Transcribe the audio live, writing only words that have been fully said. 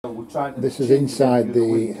trying to... This is inside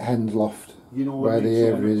the hens loft, you know, where the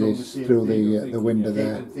aviary is, through the window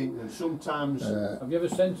there. Sometimes have you ever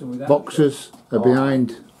sent them without? Boxes are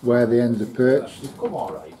behind where the hens are perched. they've come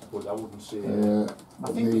alright, but I wouldn't say... I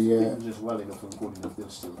think if the hens is well enough and good enough, they'll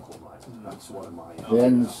still come right. That's one of my... The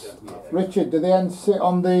hens... Richard, do the hens sit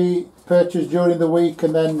on the perches during the week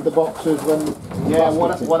and then the boxes when... Yeah,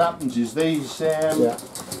 what happens is these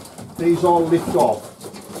all lift off,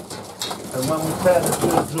 and when we pair the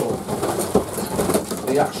birds up,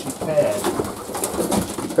 they actually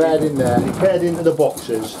paired in there. They paired into the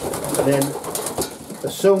boxes, and then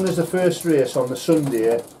as soon as the first race on the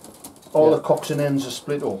Sunday, all the cocks and hens are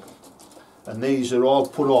split up, and these are all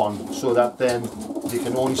put on so that then they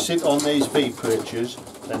can only sit on these bee perches.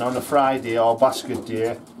 Then on a Friday or basket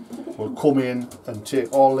day, we'll come in and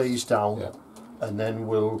take all these down, and then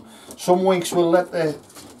some weeks we'll let the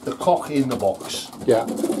cock in the box.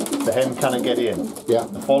 The hen can't get in.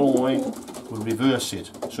 The following week we'll reverse it.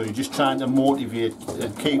 So you're just trying to motivate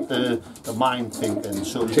and keep the mind thinking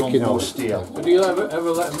so they don't go stale. So do you ever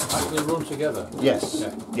let them actually run together? Yes,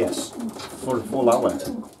 yes, for a full hour.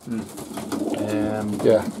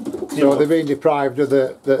 So they've been deprived of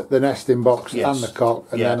the nesting box and the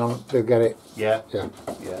cock, and then they'll get it.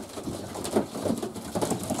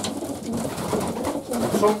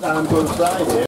 Sometimes on Friday